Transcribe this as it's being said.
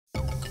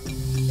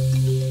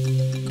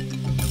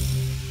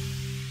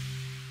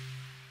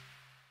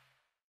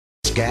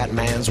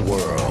Scatman's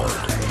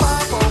World.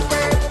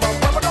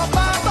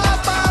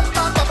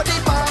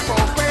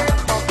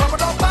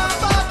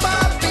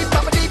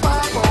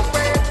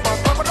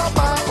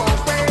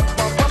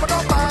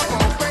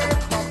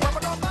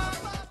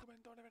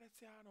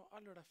 Veneziano.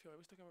 Allora, Fiore,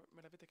 visto che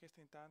me l'avete chiesto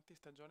in tanti,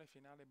 stagione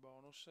finale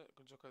bonus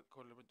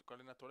con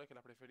l'allenatore che è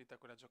la preferita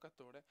quella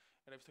giocatore,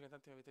 e visto che in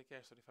tanti mi avete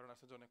chiesto di fare una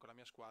stagione con la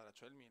mia squadra,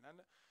 cioè il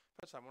Milan,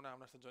 facciamo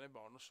una stagione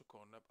bonus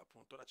con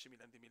appunto la C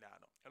Milan di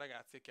Milano.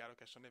 Ragazzi, è chiaro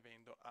che adesso ne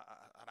vendo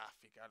a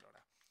raffica.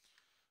 Allora,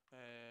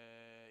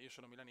 io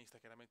sono milanista,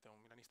 chiaramente un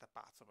milanista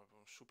pazzo, proprio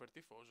un super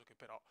tifoso che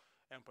però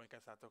è un po'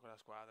 incazzato con la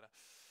squadra.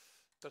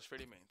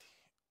 Trasferimenti,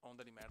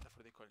 onda di merda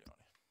fuori dei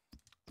coglioni.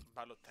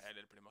 Balotelli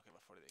è il primo che va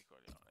fuori dai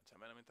coglioni. Cioè, a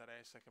me non mi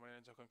interessa che magari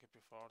ne gioco anche più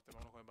forte, ma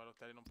uno come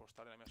Balotelli non può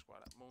stare nella mia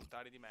squadra.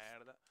 Montari di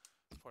merda,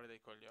 fuori dai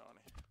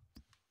coglioni.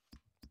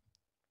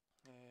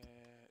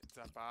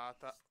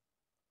 Zapata.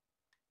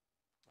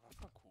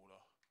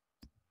 Vaffanculo.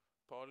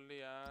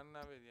 Polli,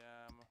 Anna,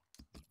 vediamo.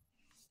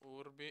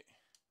 Urbi,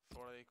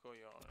 fuori dai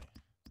coglioni.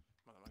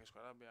 Madonna, che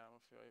squadra abbiamo,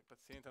 fioi.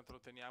 Paziente, tanto lo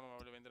teniamo, ma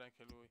voglio vendere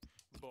anche lui.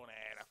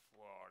 Bonera,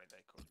 fuori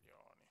dai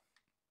coglioni.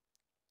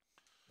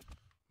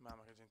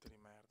 Mamma, che gente di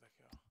merda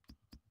che ho.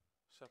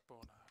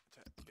 Saponare,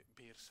 cioè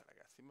Birsa,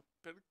 ragazzi, ma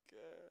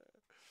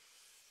perché?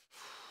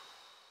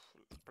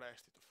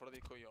 Prestito, fuori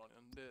dei coglioni,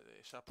 non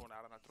deve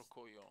saponare un altro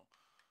coglione.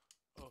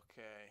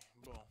 Ok,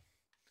 boh.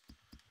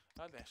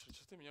 Adesso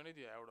 17 milioni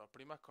di euro,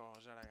 prima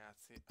cosa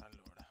ragazzi,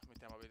 allora,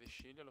 mettiamo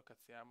Vedesciglio, lo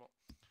cazziamo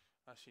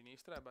a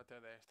sinistra e abbatte a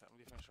destra, un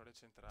difensore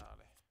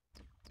centrale.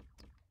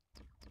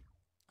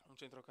 Un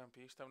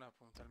centrocampista, una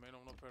punta, almeno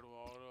uno per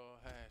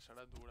ruolo,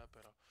 sarà dura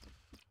però.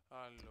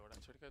 Allora,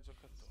 cerca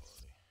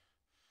giocatori.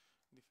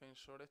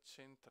 Difensore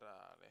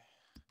centrale.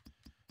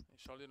 I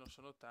soldi non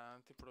sono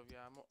tanti,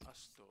 proviamo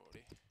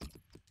Astori,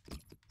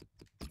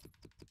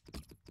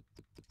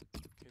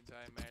 che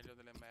già è meglio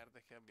delle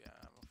merde che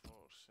abbiamo,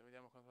 forse.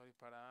 Vediamo quanto va di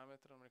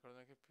parametro, non mi ricordo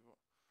neanche più.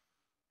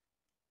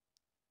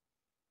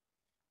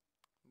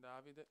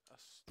 Davide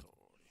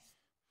Astori.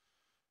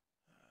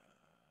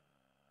 Allora.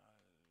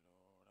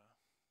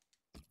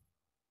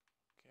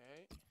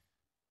 Ok.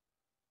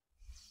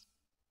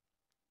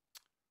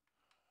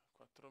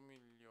 4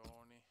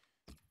 milioni.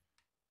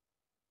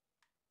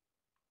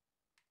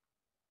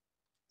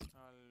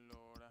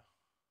 Allora,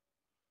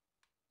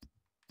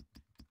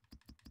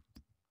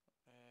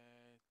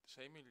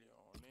 6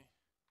 milioni.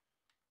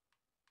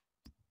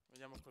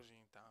 Vediamo così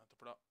intanto,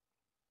 però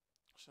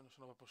se non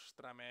sono proprio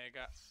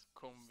stramega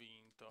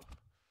convinto.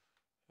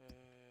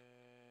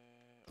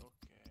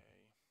 Ok.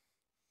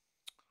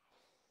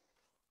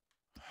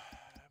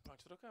 Poi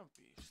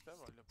centrocampista,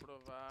 voglio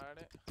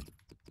provare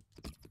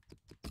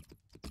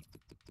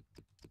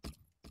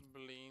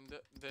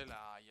Blind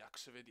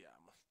dell'Ajax,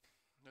 vediamo.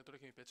 Un giocatore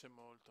che mi piace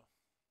molto.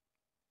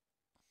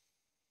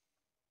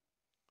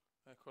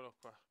 Eccolo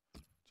qua.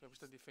 C'è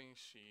questo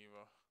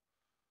difensivo.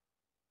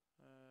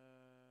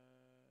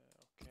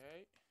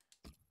 Ok.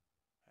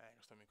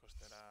 Questo mi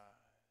costerà.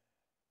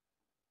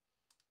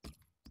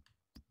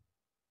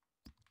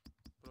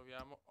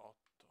 Proviamo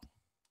 8.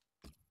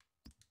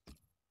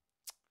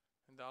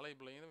 Daley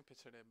Blind mi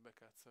piacerebbe,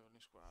 cazzo, averlo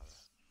in squadra.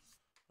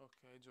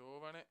 Ok,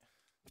 giovane.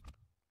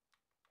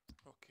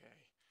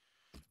 Ok.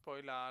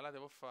 Poi l'ala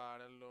devo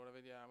fare, allora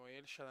vediamo.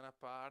 Elsha da una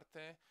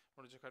parte.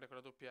 Voglio giocare con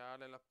la doppia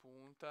ala e la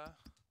punta.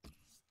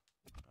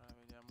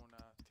 Vediamo un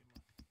attimo.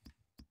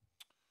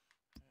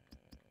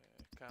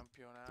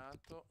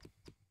 Campionato.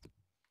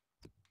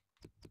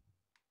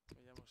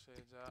 Vediamo se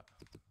è già.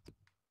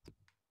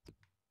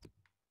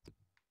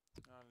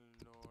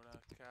 Allora,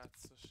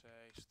 cazzo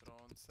sei,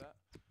 stronza.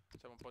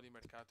 Facciamo un po' di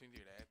mercato in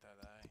diretta,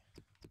 dai.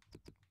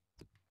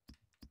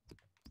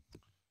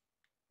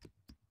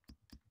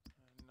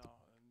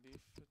 No,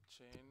 diff,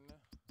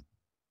 chain.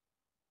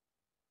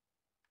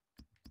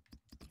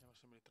 Vediamo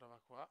se mi ritrova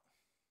qua.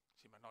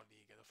 Sì, ma no,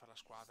 liga, devo fare la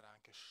squadra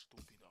anche,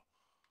 stupido.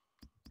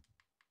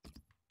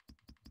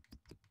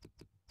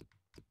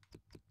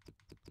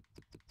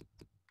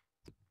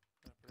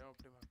 Proviamo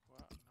prima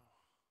qua,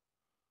 no.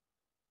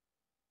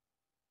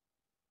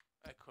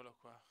 Eccolo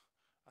qua.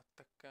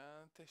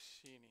 Attaccante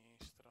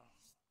sinistro.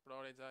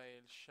 Prova già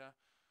Elsha.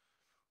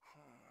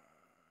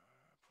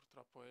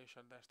 Purtroppo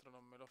Elsha al destro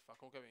non me lo fa.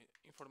 Comunque,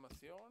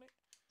 informazioni.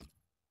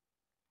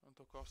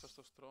 Quanto costa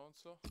sto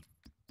stronzo?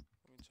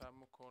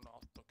 Cominciamo con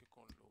 8 che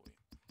con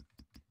lui.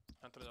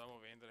 Tanto le dobbiamo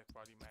vendere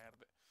qua di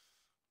merde.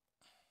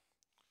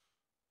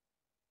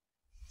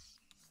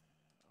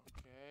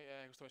 Ok,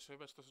 questo mi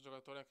serve questo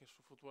giocatore anche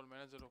su Football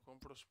Manager, lo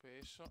compro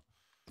spesso.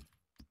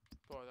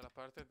 Poi dalla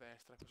parte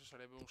destra, questo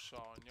sarebbe un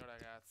sogno,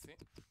 ragazzi.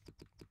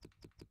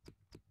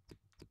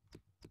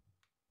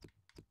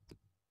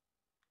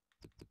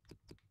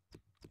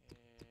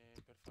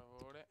 E per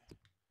favore.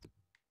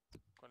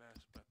 Qual è?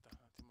 Aspetta,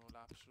 un attimo,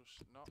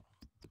 lapsus, no.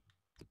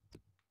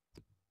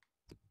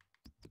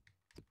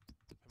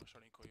 Ma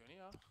sono in coglioni,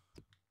 ah.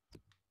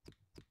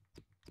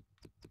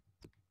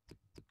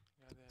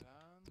 E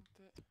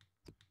adelante.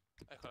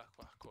 Eccola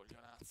qua,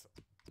 coglionazzo.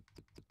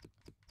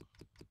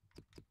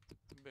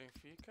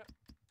 Benfica.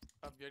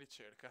 Avvia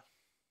ricerca.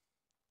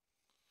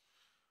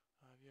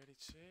 Avvia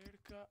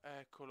ricerca,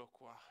 eccolo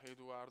qua,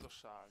 Edoardo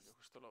Salvio,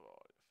 questo lo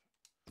voglio.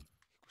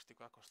 Questi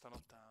qua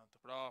costano tanto,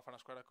 però fa una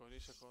squadra così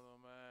secondo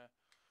me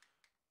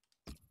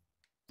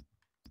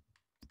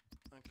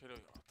anche lo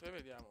yacht. E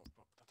vediamo un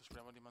po', tanto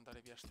speriamo di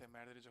mandare via ste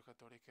merde di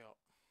giocatori che ho.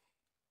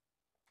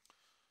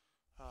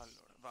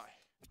 Allora, vai,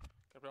 che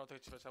è la prima volta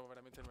che ci facciamo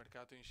veramente il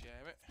mercato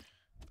insieme.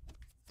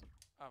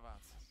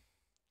 Avanza.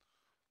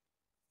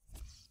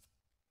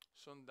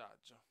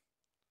 Sondaggio.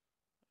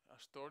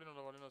 Astori non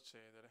lo vogliono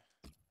cedere.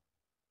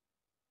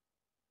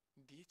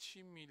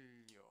 10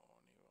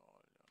 milioni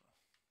vogliono.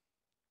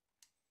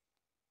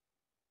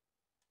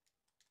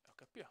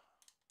 OKP.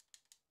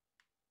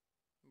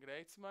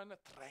 Greitzman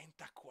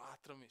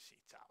 34 sì,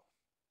 ciao.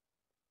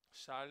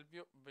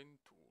 Salvio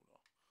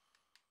 21.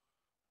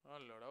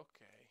 Allora,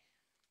 ok.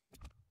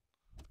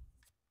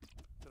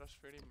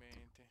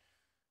 Trasferimenti.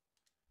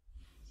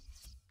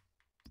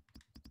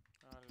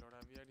 Allora,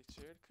 via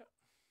ricerca.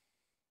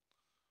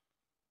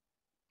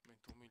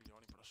 21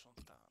 milioni, però sono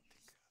tanti,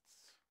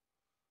 cazzo.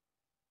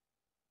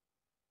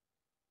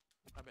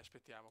 Vabbè,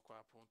 aspettiamo qua,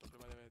 appunto.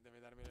 Prima deve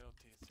darmi le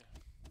notizie.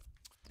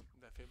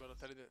 Dai, fai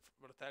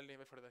Balotelli,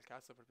 vai fuori dal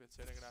cazzo, per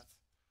piacere, grazie.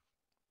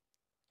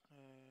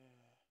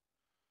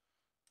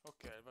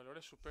 Ok, il valore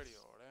è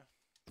superiore.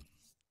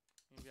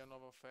 Invia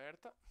nuova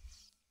offerta.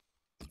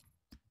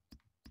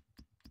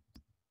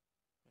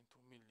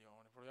 21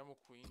 milioni, proviamo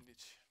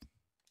 15.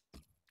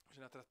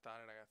 Bisogna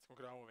trattare, ragazzi.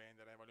 Comunque dobbiamo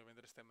vendere, voglio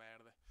vendere ste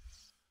merde.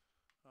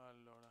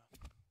 Allora,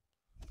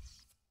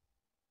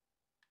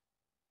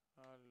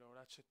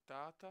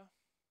 accettata.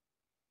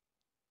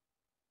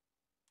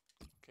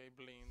 Ok,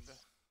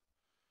 blind.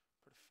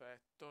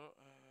 Perfetto.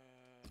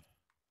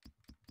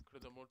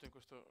 Credo molto in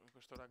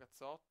questo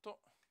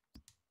ragazzotto.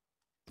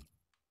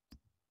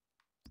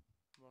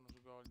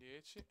 Bonus gol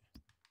 10.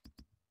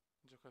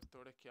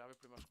 Giocatore chiave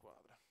prima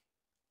squadra.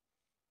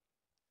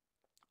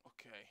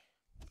 Ok,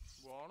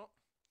 buono.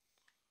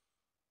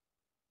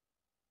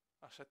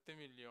 A 7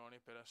 milioni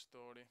per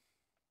Astori.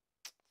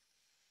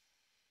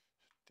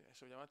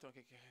 Adesso vediamo un attimo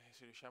che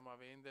se riusciamo a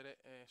vendere.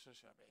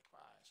 Vabbè,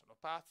 qua sono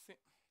pazzi.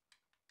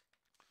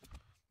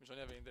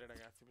 Bisogna vendere,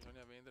 ragazzi,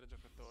 bisogna vendere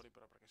giocatori,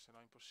 però, perché sennò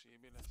è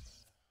impossibile.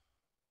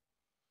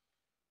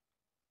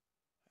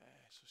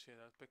 Adesso sì, è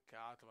dal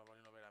peccato, ma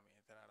vogliono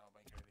veramente una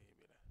roba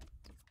incredibile.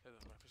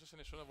 Penso se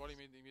nessuno vuole i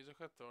miei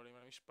giocatori,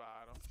 ma mi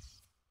sparo.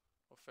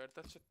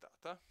 Offerta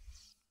accettata.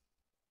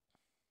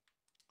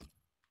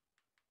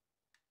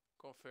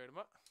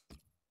 Conferma.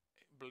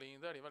 E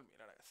blind arriva al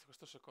Milan, ragazzi.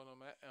 Questo secondo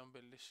me è un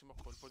bellissimo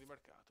colpo di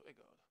mercato. E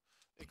godo,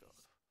 e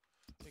godo,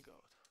 e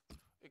godo,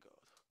 e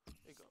godo,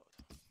 e godo.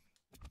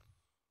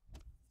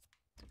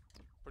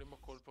 Primo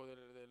colpo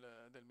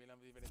del Milan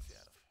di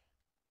Veneziano.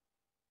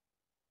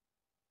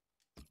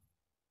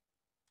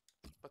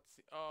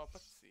 Oh,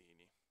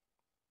 Pazzini.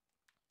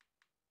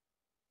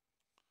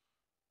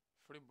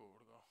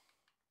 Friburgo.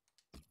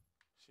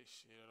 Sì,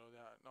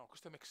 no,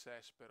 questo è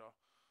MXS però.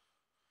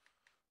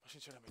 Ma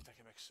sinceramente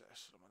anche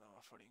MXS lo mandava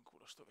a fare in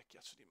culo sto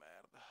vecchiaccio di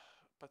merda.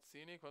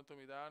 Pazzini quanto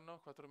mi danno?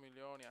 4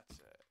 milioni,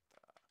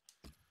 accetta.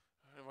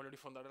 Voglio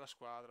rifondare la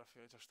squadra,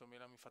 cioè sto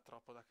Milan mi fa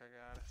troppo da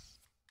cagare.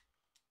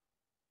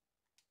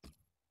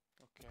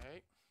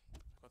 Ok,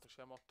 quanto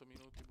siamo? 8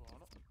 minuti,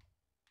 buono.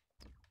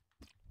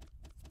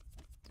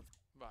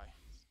 Vai.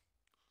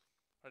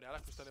 Reale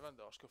acquista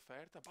Lewandowski,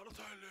 offerta.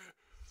 Balotelli!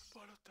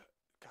 Balotelli!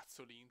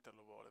 Cazzo, l'Inter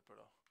lo vuole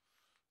però.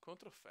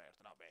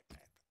 Controfferta, no, beh,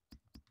 aspetta.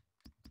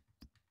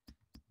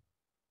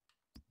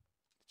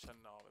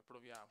 19,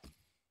 proviamo.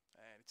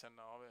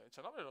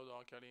 19 lo do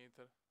anche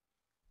all'Inter.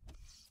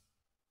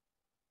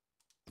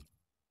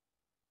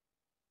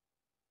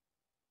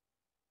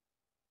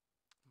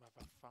 Ma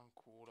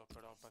vaffanculo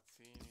però,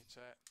 Pazzini,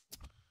 cioè...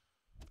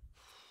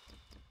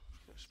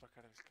 Deve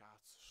spaccare il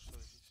cazzo, sto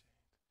deficiente.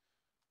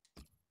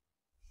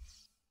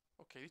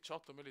 Ok,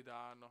 18 me li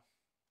danno.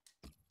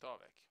 To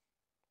vecchio.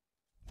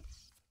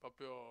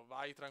 Proprio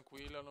vai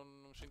tranquillo,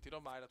 non sentirò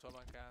mai la tua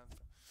mancanza.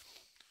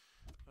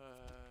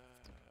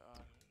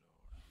 Allora.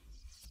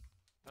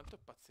 Tanto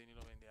Pazzini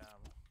lo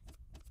vendiamo.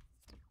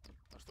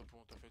 A sto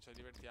punto, cioè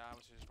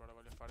divertiamoci, ora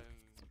voglio fare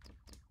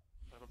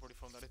voglio proprio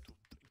rifondare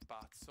tutto. Il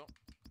pazzo.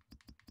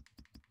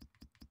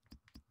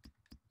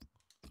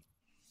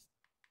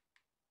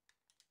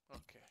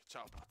 Ok,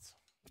 ciao pazzo.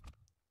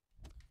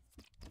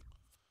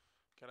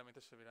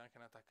 Chiaramente servirà anche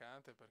un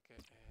attaccante perché,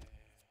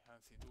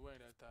 anzi due in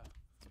realtà,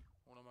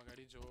 uno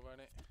magari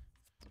giovane.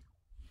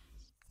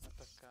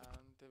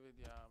 Attaccante,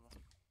 vediamo.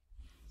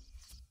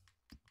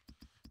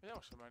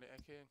 Vediamo se magari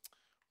è che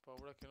ho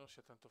paura che non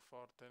sia tanto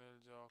forte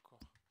nel gioco.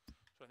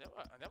 Cioè,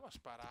 andiamo a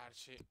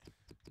spararci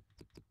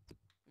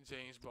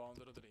James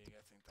Bond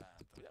Rodriguez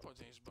intanto. Vediamo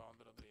James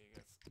Bond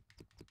Rodriguez.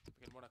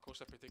 Perché il Monaco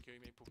sapete che ho i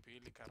miei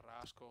pupilli,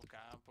 Carrasco,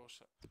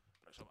 Campos.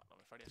 Però insomma non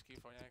mi faria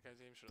schifo neanche a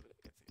James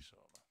Rodriguez,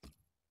 insomma.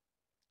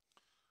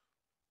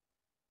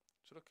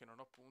 Solo che non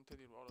ho punte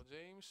di ruolo.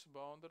 James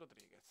Bond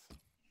Rodriguez.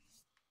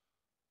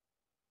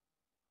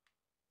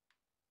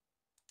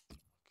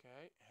 Ok,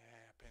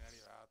 è appena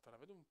arrivato. La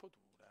vedo un po'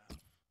 dura.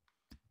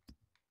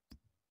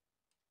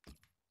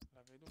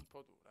 vedo un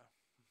po' dura.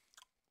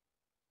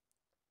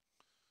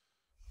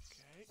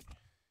 Ok.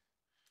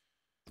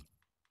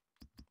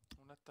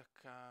 Un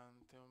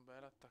attaccante, un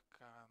bel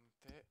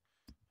attaccante.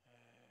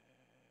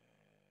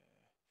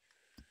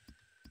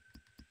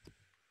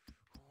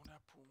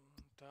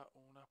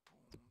 Una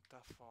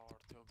punta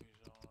forte ho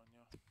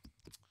bisogno.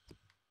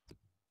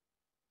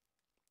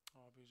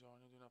 Ho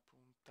bisogno di una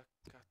punta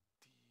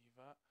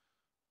cattiva.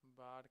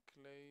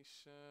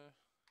 Barclays.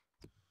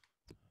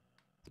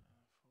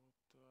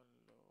 Foto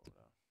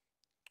allora.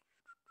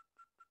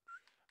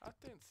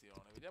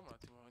 Attenzione, vediamo un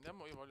attimo.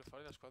 Andiamo, io voglio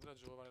fare la squadra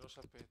giovane, lo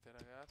sapete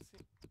ragazzi.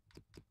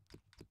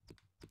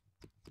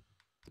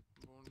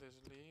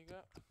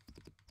 Bundesliga.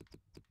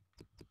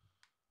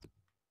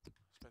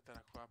 Aspetta,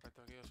 era qua,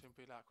 aspetta che io ho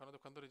sempre i lapsus.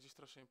 Quando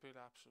registro sempre i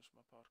lapsus,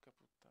 ma porca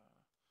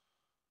puttana.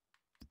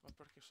 Ma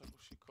perché sono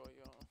così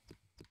coglione?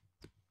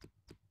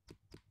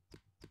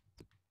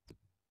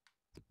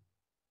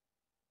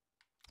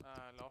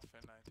 Ah,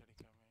 l'Offenheim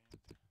teoricamente.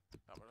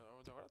 No, ma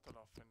avevo già guardato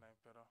l'Offenheim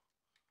però.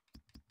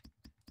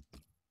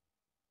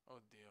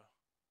 Oddio.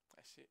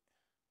 Eh sì.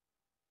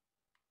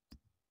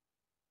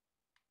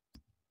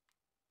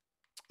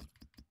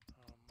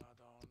 Oh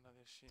Madonna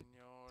del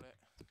Signore.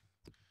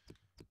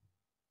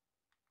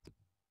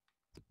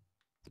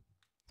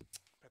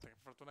 Aspetta, che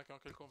fortuna che ho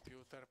anche il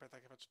computer. Aspetta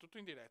che faccio tutto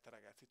in diretta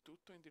ragazzi.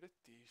 Tutto in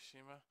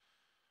direttissima.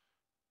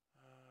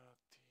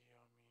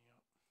 Dio mio.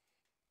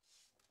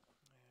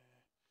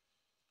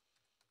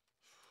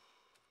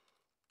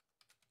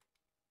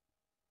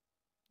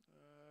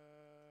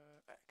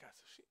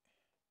 Cazzo sì.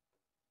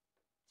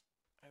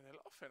 È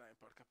dell'Offenheim,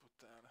 porca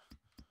puttana.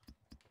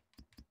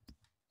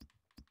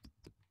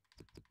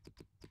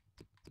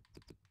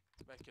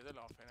 Vecchio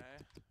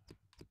dell'Offenheim.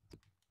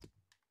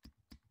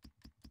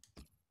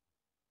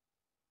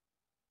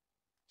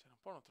 Cioè non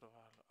può non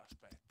trovarlo.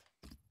 Aspetta.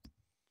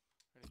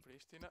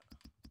 Ripristina.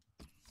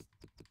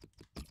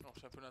 Ho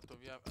sempre andato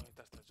via a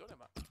metà stagione,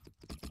 ma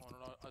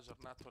non ho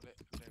aggiornato le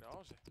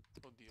rose.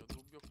 Oddio,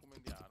 dubbio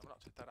cumendiano. No,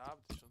 c'è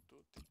Tarab, ci sono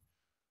tutti.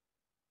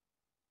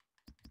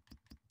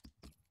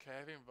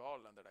 Kevin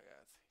Volland,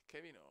 ragazzi.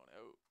 Kevinone.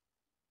 Oh.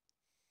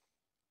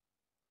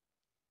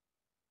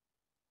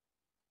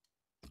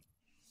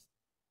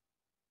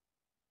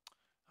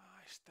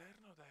 Ah,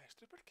 esterno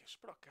destro. E perché?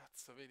 Però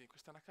cazzo, vedi,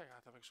 questa è una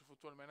cagata perché su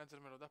Football Manager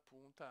me lo dà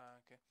punta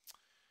anche.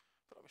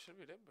 Però mi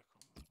servirebbe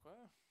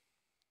comunque.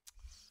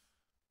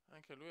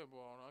 Anche lui è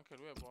buono,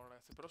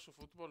 ragazzi. Però su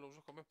Football lo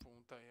uso come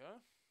punta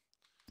io,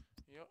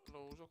 Io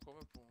lo uso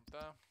come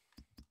punta.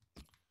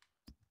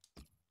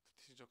 Tutti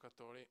questi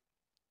giocatori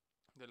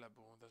della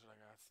Bundes,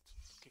 ragazzi.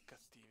 Che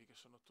cattivi che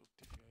sono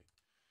tutti, fioi.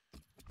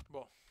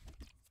 Boh.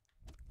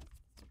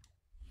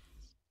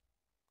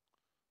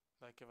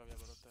 Dai che va via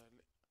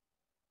Balotelli.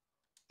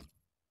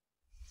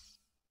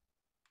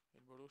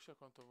 Il Borussia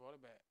quanto vuole?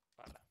 Beh,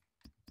 guarda.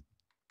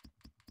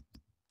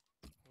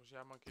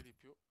 Usiamo anche di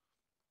più.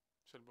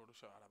 Se il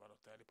Borussia va la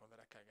Balotelli può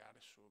andare a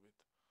cagare subito.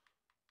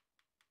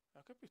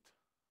 Ho capito.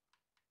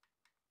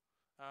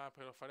 Ah,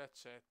 per lo fare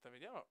accetta.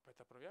 Vediamo.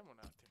 Aspetta, proviamo un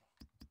attimo.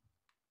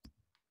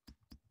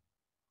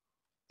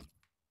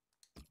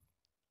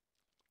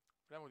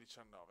 Proviamo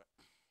 19.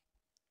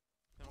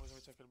 Vediamo cosa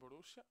dice anche il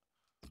Borussia.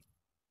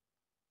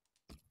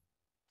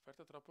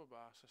 Offerta troppo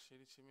bassa,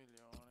 16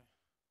 milioni.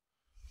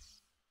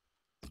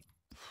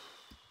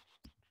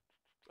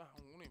 Ah,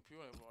 uno in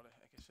più ne vuole.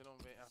 È che se non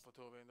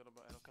potevo venderlo,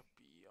 lo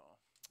capio.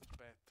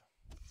 Aspetta.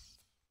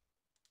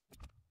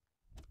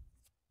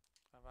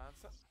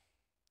 Avanza.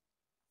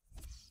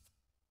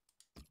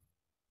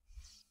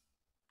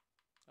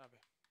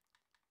 Vabbè.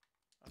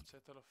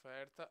 Accetta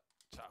l'offerta.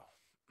 Ciao.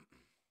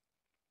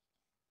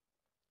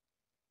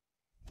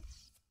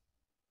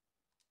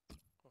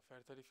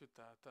 Offerta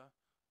rifiutata.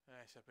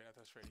 Si è appena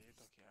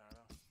trasferito,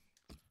 chiaro.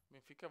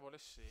 Benfica vuole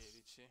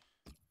 16.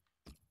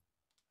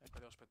 E poi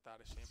devo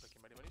aspettare sempre che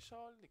mi arrivano i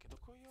soldi, che do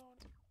coglioni.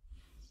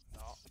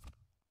 No.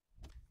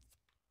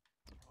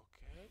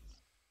 Ok.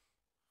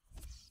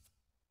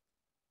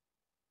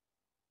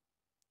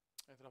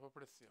 È troppo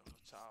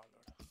prezioso. Ciao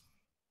allora.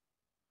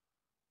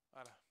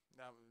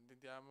 Allora,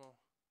 vediamo.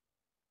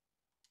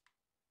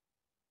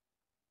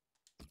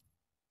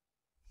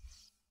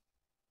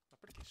 Ma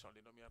perché i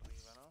soldi non mi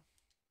arrivano?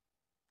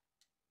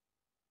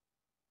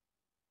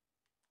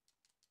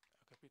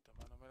 Ho capito,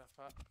 ma non me la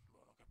fa.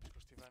 Boh, non capisco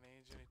sti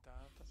vaneggi ogni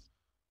tanto.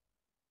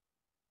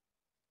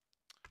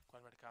 Qua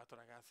il mercato,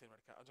 ragazzi, il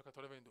mercato.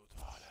 Giocatore venduto.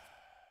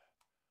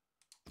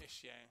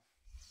 Essien.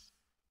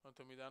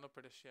 Quanto mi danno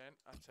per Essien?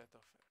 Accetta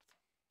offerta.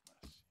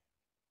 Ma sì.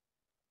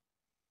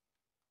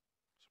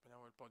 Adesso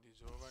prendiamo un po' di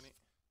giovani.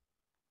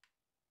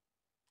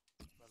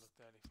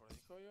 Balotelli fuori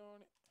di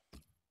coglioni.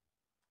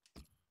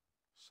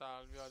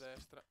 Salvio a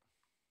destra.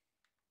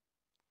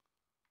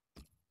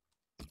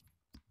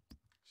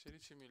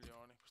 16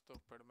 milioni. Questo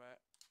per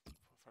me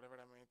può fare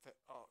veramente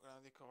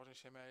grandi cose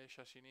insieme a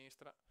Escia a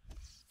sinistra.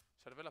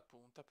 Serve la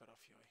punta però,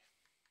 fioi.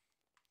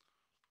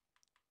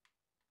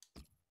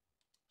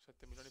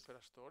 7 milioni per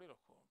Astori, lo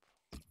compro.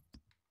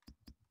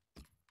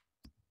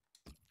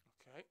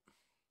 Ok.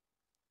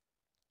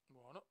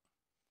 Buono.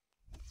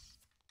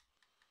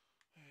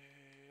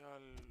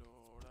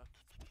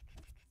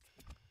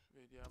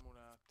 Vediamo un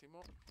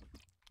attimo.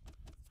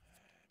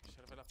 Mi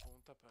serve la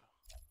punta però.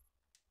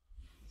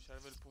 Mi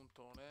serve il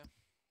puntone.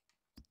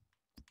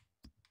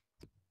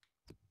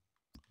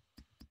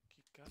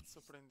 Chi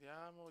cazzo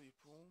prendiamo di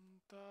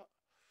punta?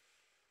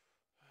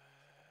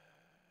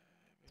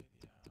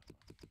 Vediamo.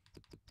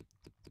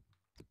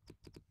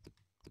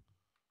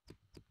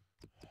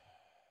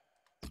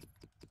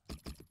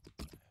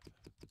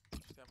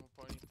 Stiamo un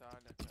po' in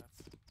Italia,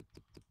 cazzo.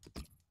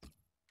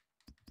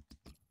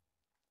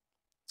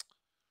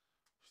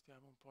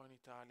 Stiamo un po' in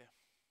Italia.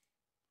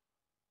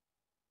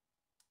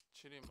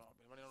 Ciro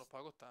immobile, ma io non lo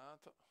pago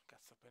tanto.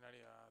 Cazzo, appena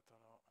arrivato,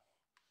 no.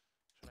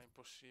 Sarà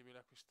impossibile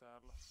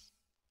acquistarlo.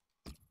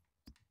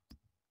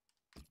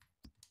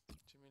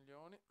 10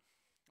 milioni.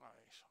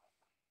 Insomma.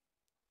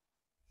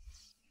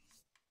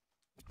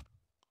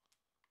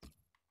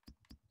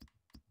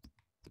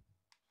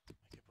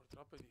 È che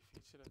purtroppo è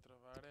difficile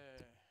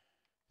trovare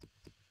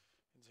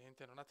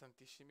gente, non ha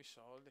tantissimi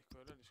soldi,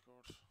 quello è il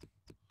discorso.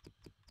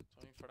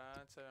 Sono in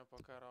Francia, abbiamo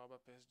poca roba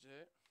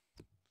PSG,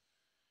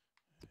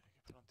 che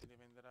però non ti li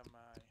venderà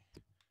mai.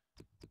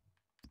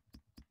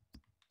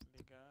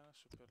 Liga,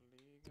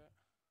 Superliga.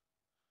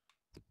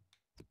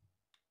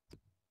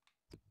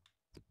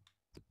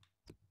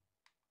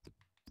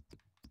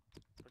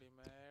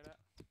 Primera.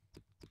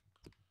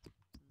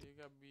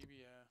 Liga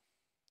BBA.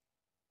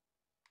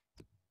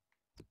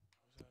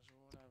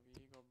 Osasuna,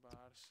 Vigo,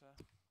 Barça.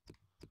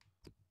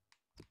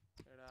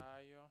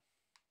 Raio.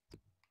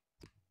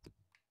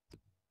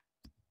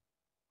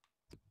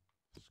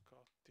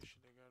 Scottish,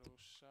 Lega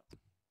Russa.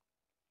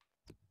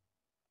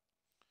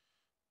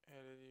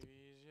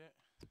 Eredivisie.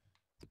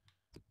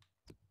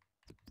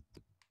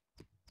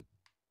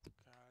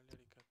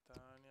 Cagliari,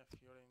 Catania,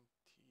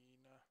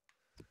 Fiorentina.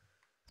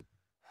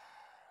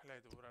 Lei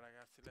è dura,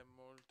 ragazzi, lei è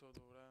molto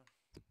dura.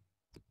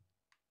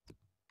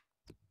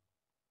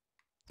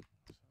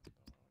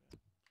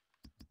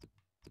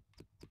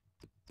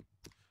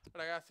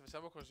 Ragazzi,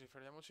 facciamo così,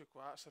 fermiamoci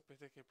qua.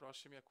 Sapete che i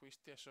prossimi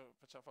acquisti, adesso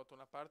facciamo fatto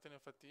una parte, ne ho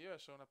fatti io,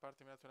 adesso una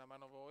parte mi date una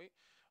mano voi.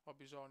 Ho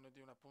bisogno di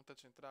una punta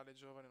centrale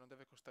giovane, non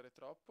deve costare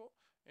troppo,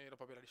 e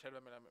dopo la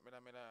riserva me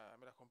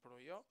la compro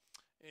io.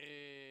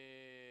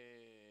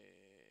 E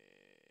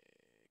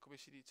come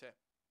si dice?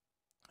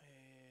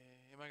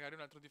 E magari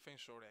un altro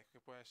difensore, ecco, che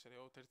può essere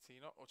o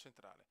terzino o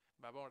centrale.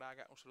 Va buon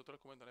raga, un saluto dal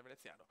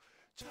CumendaVeneziano.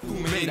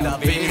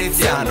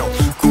 CumendaVeneziano,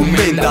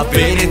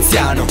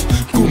 CumendaVeneziano,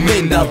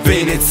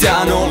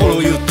 CumendaVeneziano,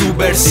 lo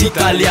youtubers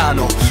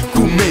italiano.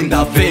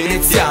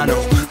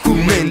 CumendaVeneziano,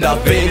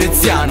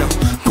 CumendaVeneziano,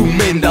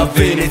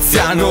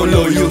 CumendaVeneziano,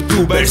 lo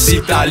youtubers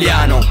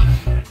italiano.